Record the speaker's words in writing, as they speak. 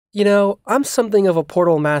You know, I'm something of a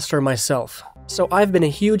Portal master myself, so I've been a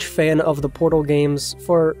huge fan of the Portal games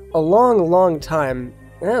for a long time,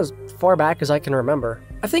 as far back as I can remember.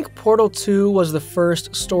 I think Portal 2 was the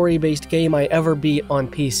first story-based game I ever beat on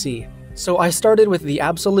PC. So I started with the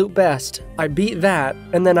absolute best, I beat that,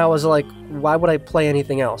 and then I was like, why would I play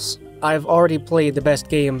anything else? I've already played the best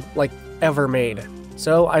game, like, ever made.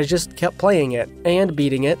 So I just kept playing it, and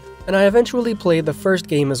beating it, and I eventually played the first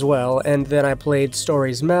game as well, and then I played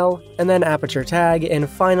Stories Mel, and then Aperture Tag, and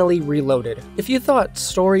finally Reloaded. If you thought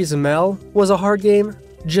Stories Mel was a hard game,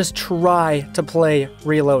 just try to play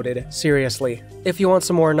Reloaded, seriously. If you want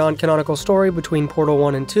some more non-canonical story between Portal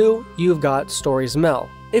 1 and 2, you've got Stories Mel.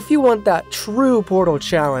 If you want that true Portal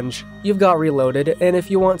challenge, you've got Reloaded, and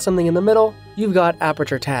if you want something in the middle, you've got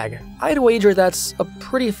Aperture Tag. I'd wager that's a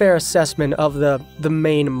pretty fair assessment of the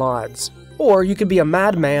main mods. Or you could be a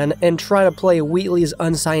madman and try to play Wheatley's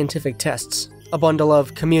Unscientific Tests, a bundle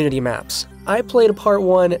of community maps. I played part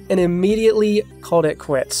 1 and immediately called it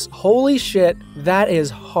quits. Holy shit, that is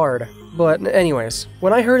hard. But anyways,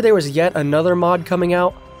 when I heard there was yet another mod coming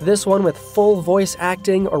out, this one with full voice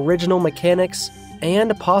acting, original mechanics,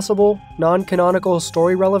 and possible non-canonical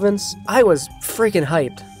story relevance, I was freaking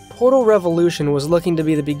hyped. Portal Revolution was looking to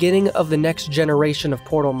be the beginning of the next generation of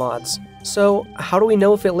Portal mods. So, how do we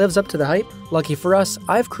know if it lives up to the hype? Lucky for us,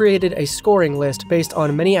 I've created a scoring list based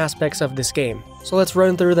on many aspects of this game. So let's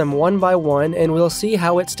run through them one by one and we'll see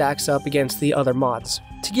how it stacks up against the other mods.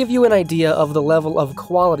 To give you an idea of the level of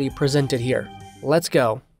quality presented here, let's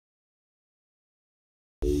go.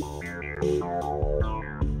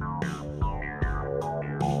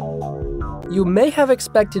 You may have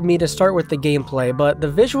expected me to start with the gameplay, but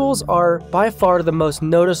the visuals are by far the most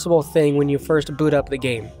noticeable thing when you first boot up the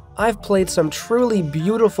game. I've played some truly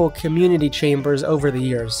beautiful community chambers over the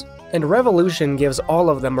years, and Revolution gives all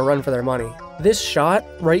of them a run for their money. This shot,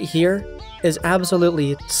 right here, is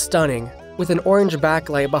absolutely stunning, with an orange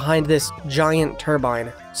backlight behind this giant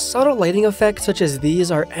turbine. Subtle lighting effects such as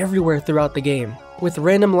these are everywhere throughout the game, with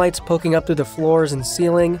random lights poking up through the floors and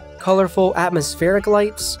ceiling, colorful atmospheric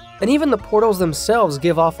lights, and even the portals themselves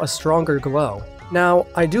give off a stronger glow. Now,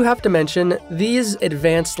 I do have to mention, these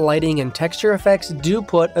advanced lighting and texture effects do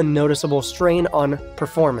put a noticeable strain on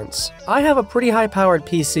performance. I have a pretty high-powered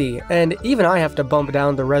PC, and even I have to bump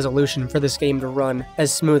down the resolution for this game to run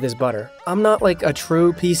as smooth as butter. I'm not like a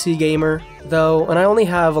true PC gamer, though, and I only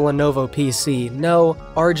have a Lenovo PC, no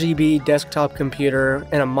RGB desktop computer,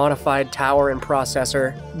 and a modified tower and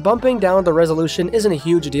processor. Bumping down the resolution isn't a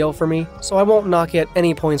huge deal for me, so I won't knock it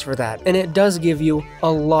any points for that, and it does give you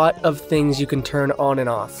a lot of things you can turn on and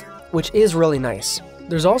off, which is really nice.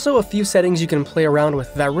 There's also a few settings you can play around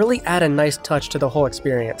with that really add a nice touch to the whole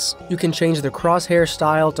experience. You can change the crosshair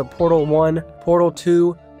style to Portal 1, Portal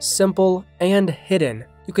 2, Simple, and Hidden.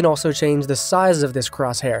 You can also change the size of this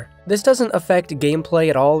crosshair. This doesn't affect gameplay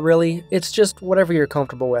at all really, it's just whatever you're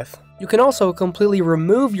comfortable with. You can also completely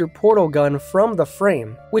remove your portal gun from the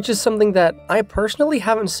frame, which is something that I personally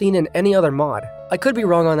haven't seen in any other mod. I could be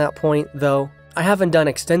wrong on that point though. I haven't done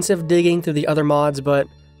extensive digging through the other mods, but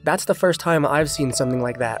that's the first time I've seen something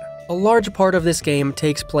like that. A large part of this game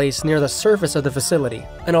takes place near the surface of the facility,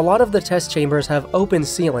 and a lot of the test chambers have open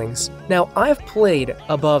ceilings. Now, I've played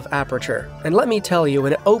above aperture, and let me tell you,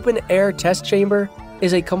 an open-air test chamber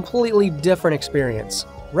is a completely different experience.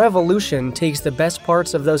 Revolution takes the best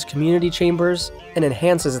parts of those community chambers and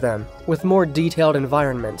enhances them with more detailed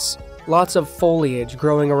environments. Lots of foliage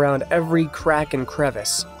growing around every crack and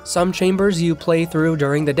crevice. Some chambers you play through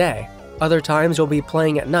during the day. Other times you'll be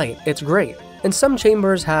playing at night. It's great. And some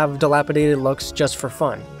chambers have dilapidated looks just for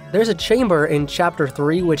fun. There's a chamber in Chapter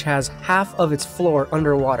 3 which has half of its floor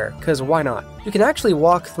underwater, cause why not? You can actually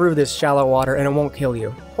walk through this shallow water and it won't kill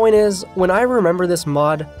you. Point is, when I remember this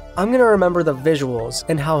mod, I'm gonna remember the visuals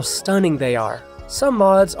and how stunning they are. Some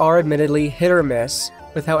mods are admittedly hit or miss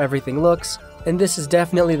with how everything looks, and this is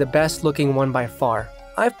definitely the best looking one by far.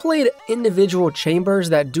 I've played individual chambers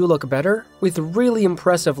that do look better, with really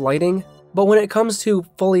impressive lighting, but when it comes to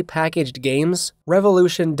fully packaged games,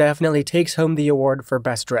 Revolution definitely takes home the award for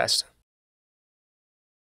Best Dressed.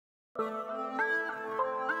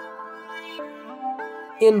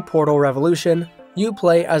 In Portal Revolution, you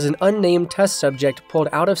play as an unnamed test subject pulled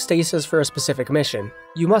out of stasis for a specific mission.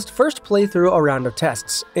 You must first play through a round of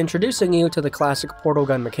tests, introducing you to the classic portal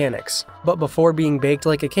gun mechanics. But before being baked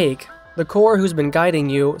like a cake, the core who's been guiding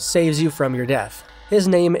you saves you from your death. His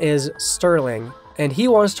name is Sterling, and he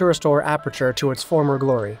wants to restore Aperture to its former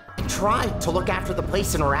glory. I tried to look after the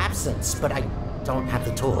place in her absence, but I don't have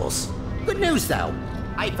the tools. Good news though,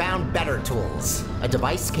 I found better tools. A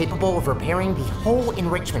device capable of repairing the whole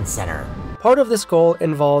enrichment center. Part of this goal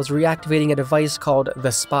involves reactivating a device called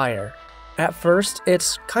the Spire. At first,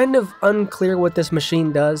 it's kind of unclear what this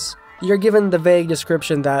machine does. You're given the vague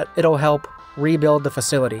description that it'll help rebuild the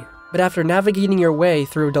facility. But after navigating your way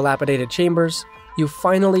through dilapidated chambers, you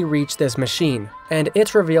finally reach this machine, and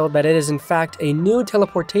it's revealed that it is in fact a new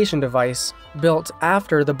teleportation device built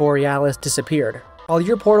after the Borealis disappeared. While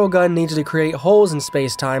your portal gun needs to create holes in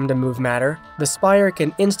space-time to move matter, the Spire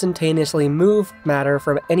can instantaneously move matter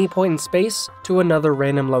from any point in space to another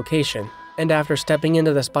random location. And after stepping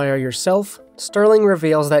into the Spire yourself, Sterling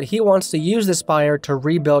reveals that he wants to use the Spire to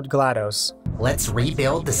rebuild GLaDOS. Let's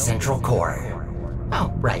rebuild the central core.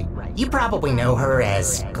 Oh, right. You probably know her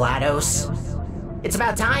as GLaDOS. It's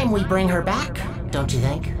about time we bring her back, don't you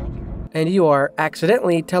think? And you are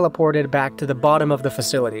accidentally teleported back to the bottom of the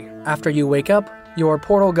facility. After you wake up, your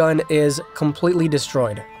portal gun is completely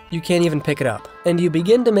destroyed. You can't even pick it up. And you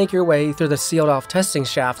begin to make your way through the sealed-off testing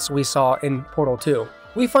shafts we saw in Portal 2.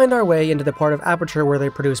 We find our way into the part of Aperture where they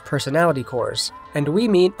produce personality cores, and we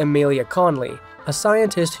meet Amelia Conley, a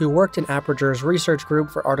scientist who worked in Aperture's research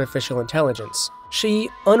group for artificial intelligence. She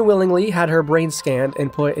unwillingly had her brain scanned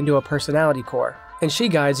and put into a personality core, and she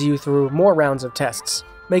guides you through more rounds of tests,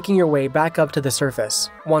 making your way back up to the surface.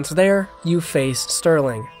 Once there, you face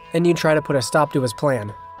Sterling, and you try to put a stop to his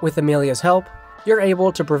plan. With Amelia's help, you're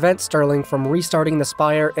able to prevent Sterling from restarting the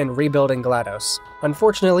Spire and rebuilding GLaDOS.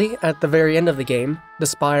 Unfortunately, at the very end of the game, the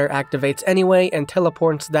Spire activates anyway and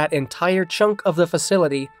teleports that entire chunk of the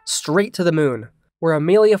facility straight to the moon, where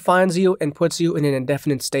Amelia finds you and puts you in an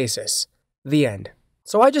indefinite stasis. The end.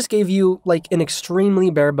 So I just gave you like an extremely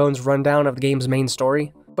bare-bones rundown of the game's main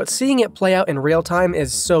story, but seeing it play out in real time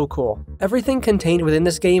is so cool. Everything contained within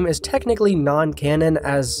this game is technically non-canon,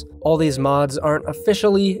 as all these mods aren't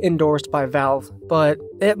officially endorsed by Valve, but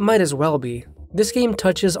it might as well be. This game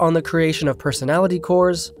touches on the creation of personality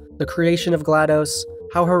cores, the creation of GLaDOS,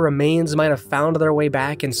 how her remains might have found their way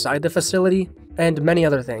back inside the facility, and many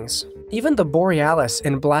other things. Even the Borealis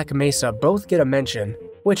and Black Mesa both get a mention,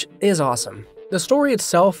 which is awesome. The story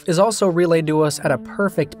itself is also relayed to us at a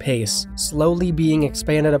perfect pace, slowly being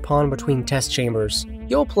expanded upon between test chambers.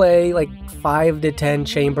 You'll play like 5 to 10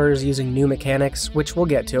 chambers using new mechanics, which we'll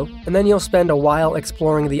get to, and then you'll spend a while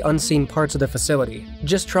exploring the unseen parts of the facility,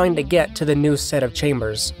 just trying to get to the new set of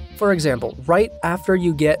chambers. For example, right after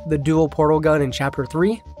you get the dual portal gun in Chapter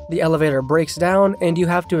 3, the elevator breaks down and you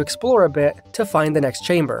have to explore a bit to find the next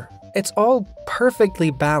chamber. It's all perfectly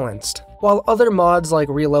balanced. While other mods like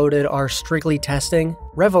Reloaded are strictly testing,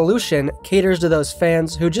 Revolution caters to those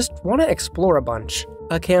fans who just want to explore a bunch,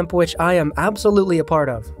 a camp which I am absolutely a part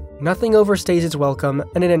of. Nothing overstays its welcome,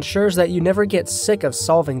 and it ensures that you never get sick of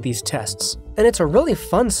solving these tests. And it's a really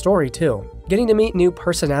fun story too. Getting to meet new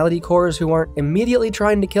personality cores who aren't immediately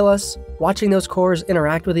trying to kill us, watching those cores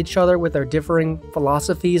interact with each other with their differing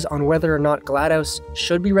philosophies on whether or not GLaDOS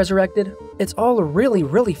should be resurrected, it's all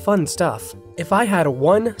really fun stuff. If I had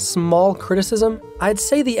one small criticism, I'd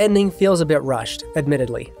say the ending feels a bit rushed,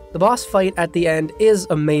 admittedly. The boss fight at the end is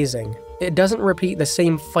amazing. It doesn't repeat the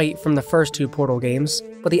same fight from the first 2 Portal games,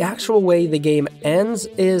 but the actual way the game ends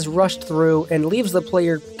is rushed through and leaves the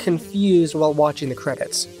player confused while watching the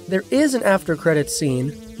credits. There is an after-credits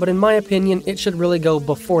scene, but in my opinion it should really go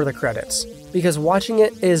before the credits, because watching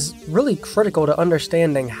it is really critical to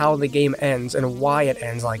understanding how the game ends and why it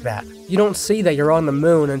ends like that. You don't see that you're on the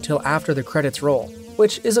moon until after the credits roll,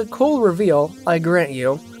 which is a cool reveal, I grant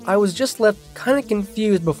you. I was just left kinda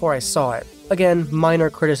confused before I saw it. Again, minor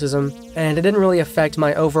criticism, and it didn't really affect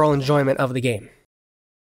my overall enjoyment of the game.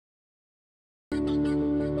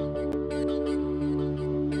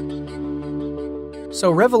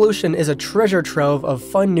 So Revolution is a treasure trove of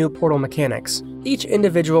fun new Portal mechanics. Each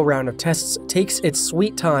individual round of tests takes its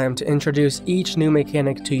sweet time to introduce each new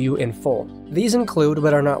mechanic to you in full. These include,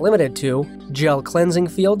 but are not limited to, gel cleansing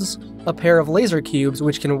fields, a pair of laser cubes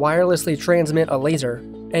which can wirelessly transmit a laser,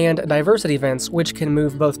 and diversity vents which can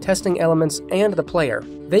move both testing elements and the player.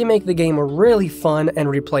 They make the game really fun and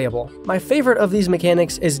replayable. My favorite of these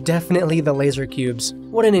mechanics is definitely the laser cubes.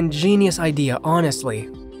 What an ingenious idea, honestly.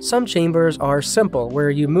 Some chambers are simple, where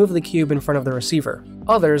you move the cube in front of the receiver.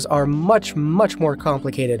 Others are much more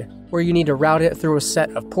complicated, where you need to route it through a set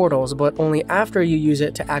of portals, but only after you use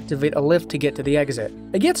it to activate a lift to get to the exit.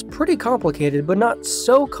 It gets pretty complicated, but not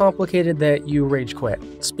so complicated that you rage quit.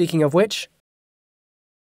 Speaking of which,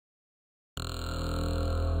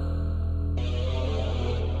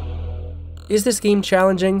 is this game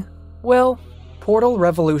challenging? Well, Portal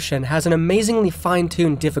Revolution has an amazingly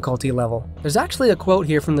fine-tuned difficulty level. There's actually a quote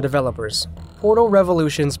here from the developers. Portal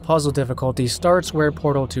Revolution's puzzle difficulty starts where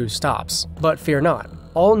Portal 2 stops. But fear not.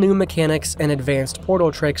 All new mechanics and advanced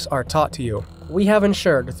portal tricks are taught to you. We have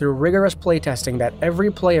ensured through rigorous playtesting that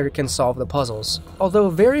every player can solve the puzzles. Although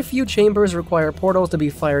very few chambers require portals to be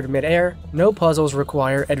fired mid-air, no puzzles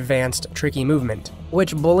require advanced, tricky movement,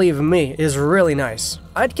 which, believe me, is really nice.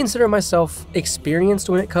 I'd consider myself experienced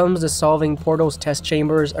when it comes to solving portals test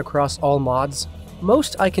chambers across all mods.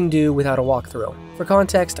 Most I can do without a walkthrough. For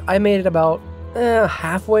context, I made it about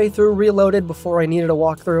halfway through Reloaded before I needed a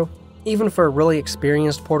walkthrough. Even for really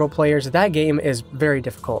experienced Portal players, that game is very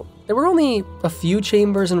difficult. There were only a few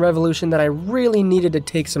chambers in Revolution that I really needed to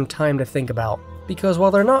take some time to think about, because while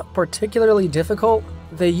they're not particularly difficult,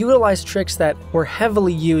 they utilize tricks that were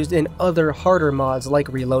heavily used in other harder mods like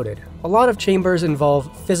Reloaded. A lot of chambers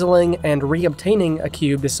involve fizzling and reobtaining a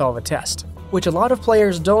cube to solve a test, which a lot of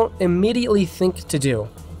players don't immediately think to do.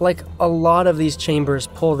 Like, a lot of these chambers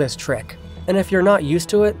pull this trick, and if you're not used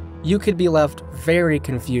to it, you could be left very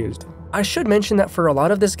confused. I should mention that for a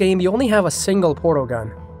lot of this game, you only have a single portal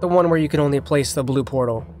gun, the one where you can only place the blue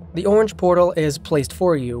portal. The orange portal is placed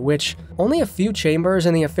for you, which only a few chambers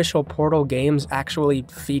in the official Portal games actually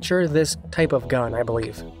feature this type of gun, I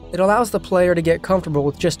believe. It allows the player to get comfortable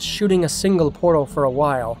with just shooting a single portal for a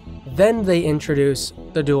while. Then they introduce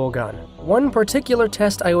the dual gun. One particular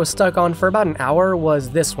test I was stuck on for about an hour was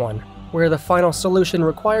this one, where the final solution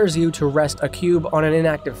requires you to rest a cube on an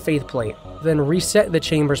inactive faith plate, then reset the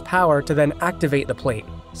chamber's power to then activate the plate,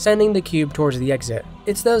 sending the cube towards the exit.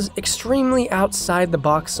 It's those extremely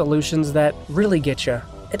outside-the-box solutions that really get you.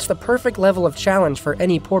 It's the perfect level of challenge for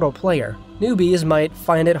any Portal player. Newbies might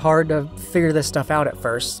find it hard to figure this stuff out at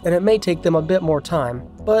first, and it may take them a bit more time,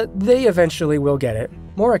 but they eventually will get it.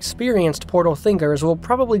 More experienced Portal thinkers will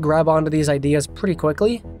probably grab onto these ideas pretty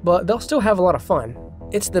quickly, but they'll still have a lot of fun.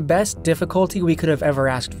 It's the best difficulty we could have ever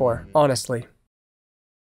asked for, honestly.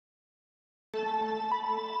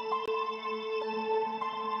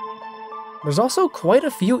 There's also quite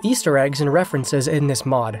a few Easter eggs and references in this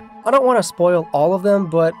mod. I don't want to spoil all of them,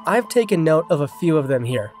 but I've taken note of a few of them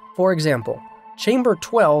here. For example, Chamber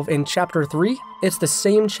 12 in Chapter 3, it's the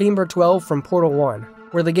same Chamber 12 from Portal 1,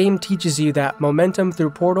 where the game teaches you that momentum through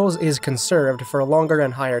portals is conserved for longer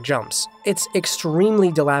and higher jumps. It's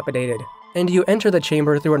extremely dilapidated, and you enter the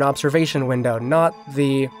chamber through an observation window, not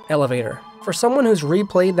the elevator. For someone who's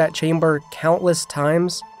replayed that chamber countless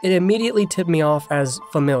times, it immediately tipped me off as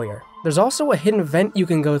familiar. There's also a hidden vent you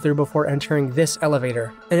can go through before entering this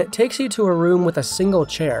elevator, and it takes you to a room with a single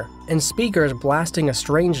chair, and speakers blasting a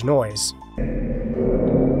strange noise.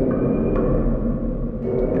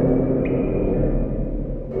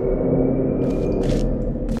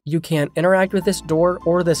 You can't interact with this door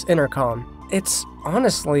or this intercom. It's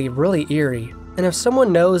honestly really eerie, and if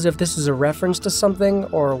someone knows if this is a reference to something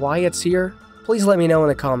or why it's here, please let me know in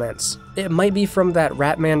the comments. It might be from that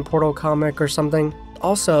Ratman Portal comic or something.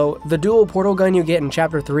 Also, the dual portal gun you get in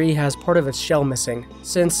Chapter 3 has part of its shell missing,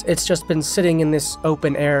 since it's just been sitting in this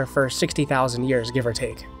open air for 60,000 years, give or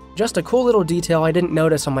take. Just a cool little detail I didn't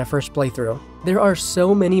notice on my first playthrough. There are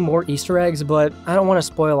so many more Easter eggs, but I don't want to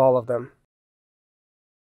spoil all of them.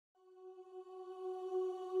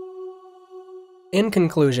 In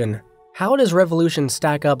conclusion, how does Revolution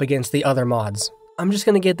stack up against the other mods? I'm just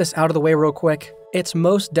gonna get this out of the way real quick. It's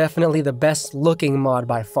most definitely the best looking mod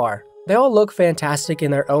by far. They all look fantastic in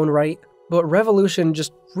their own right, but Revolution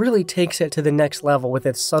just really takes it to the next level with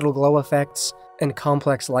its subtle glow effects and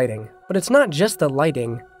complex lighting. But it's not just the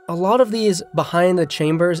lighting. A lot of these behind the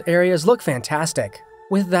chambers areas look fantastic,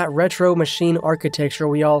 with that retro machine architecture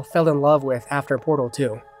we all fell in love with after Portal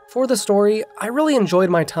 2. For the story, I really enjoyed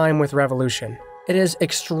my time with Revolution. It is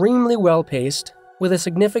extremely well paced, with a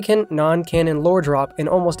significant non-canon lore drop in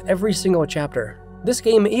almost every single chapter. This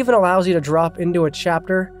game even allows you to drop into a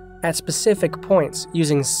chapter at specific points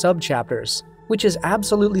using sub-chapters, which is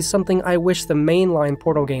absolutely something I wish the mainline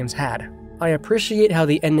Portal games had. I appreciate how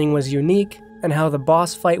the ending was unique, and how the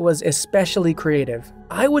boss fight was especially creative.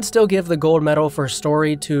 I would still give the gold medal for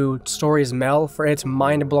Story to Story's Mel for its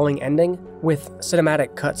mind-blowing ending, with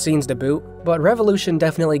cinematic cutscenes to boot, but Revolution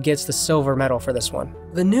definitely gets the silver medal for this one.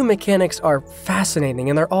 The new mechanics are fascinating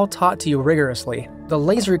and they're all taught to you rigorously. The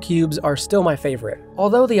laser cubes are still my favorite,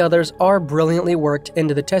 although the others are brilliantly worked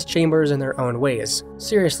into the test chambers in their own ways.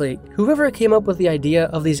 Seriously, whoever came up with the idea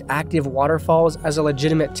of these active waterfalls as a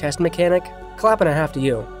legitimate test mechanic, clap and a half to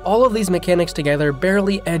you. All of these mechanics together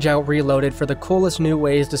barely edge out Reloaded for the coolest new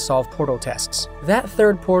ways to solve portal tests. That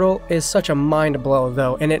third portal is such a mind blow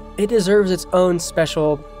though, and it deserves its own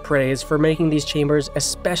special praise for making these chambers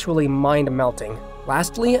especially mind-melting.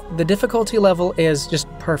 Lastly, the difficulty level is just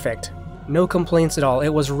perfect. No complaints at all. It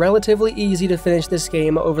was relatively easy to finish this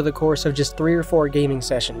game over the course of just 3 or 4 gaming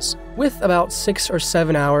sessions, with about 6 or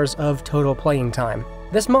 7 hours of total playing time.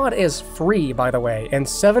 This mod is free, by the way, and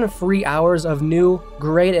 7 free hours of new,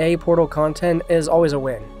 grade A Portal content is always a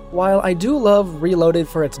win. While I do love Reloaded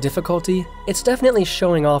for its difficulty, it's definitely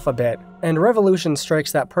showing off a bit, and Revolution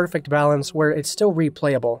strikes that perfect balance where it's still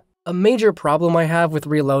replayable. A major problem I have with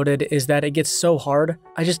Reloaded is that it gets so hard,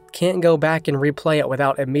 I just can't go back and replay it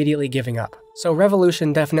without immediately giving up. So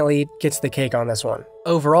Revolution definitely gets the cake on this one.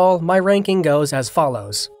 Overall, my ranking goes as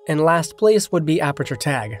follows. In last place would be Aperture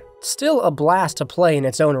Tag. Still a blast to play in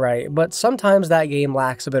its own right, but sometimes that game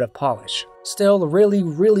lacks a bit of polish. Still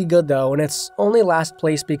really good though, and it's only last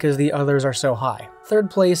place because the others are so high.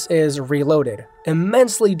 Third place is Reloaded.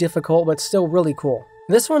 Immensely difficult, but still really cool.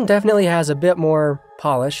 This one definitely has a bit more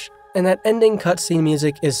polish, and that ending cutscene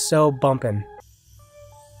music is so bumpin'.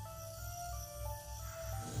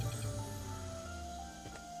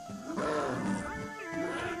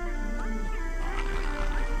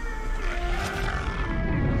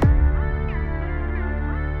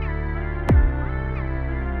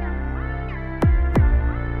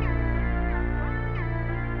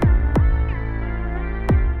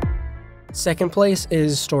 Second place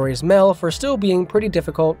is Stories Mel for still being pretty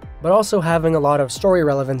difficult, but also having a lot of story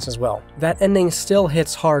relevance as well. That ending still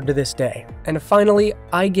hits hard to this day. And finally,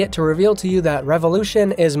 I get to reveal to you that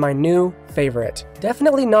Revolution is my new favorite.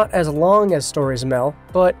 Definitely not as long as Stories Mel,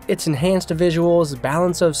 but its enhanced visuals,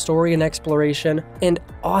 balance of story and exploration, and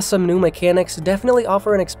awesome new mechanics definitely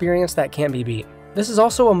offer an experience that can't be beat. This is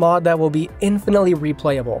also a mod that will be infinitely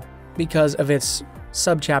replayable because of its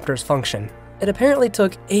subchapters function. It apparently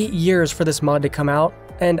took 8 years for this mod to come out,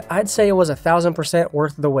 and I'd say it was 1000%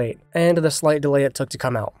 worth the wait, and the slight delay it took to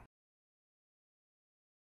come out.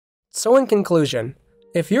 So in conclusion,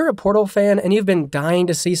 if you're a Portal fan and you've been dying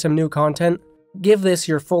to see some new content, give this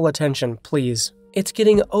your full attention, please. It's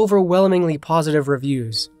getting overwhelmingly positive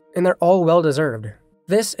reviews, and they're all well-deserved.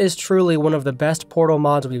 This is truly one of the best Portal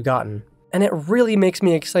mods we've gotten, and it really makes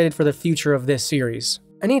me excited for the future of this series.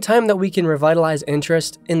 Anytime that we can revitalize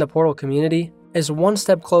interest in the Portal community is one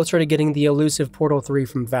step closer to getting the elusive Portal 3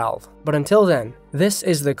 from Valve. But until then, this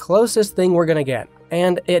is the closest thing we're gonna get,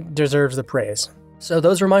 and it deserves the praise. So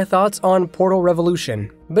those are my thoughts on Portal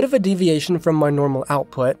Revolution. A bit of a deviation from my normal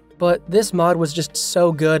output, but this mod was just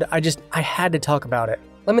so good, I had to talk about it.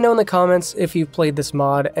 Let me know in the comments if you've played this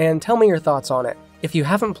mod, and tell me your thoughts on it. If you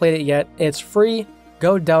haven't played it yet, it's free.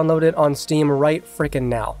 Go download it on Steam right frickin'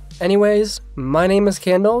 now. Anyways, my name is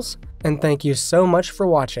Candles, and thank you so much for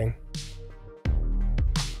watching.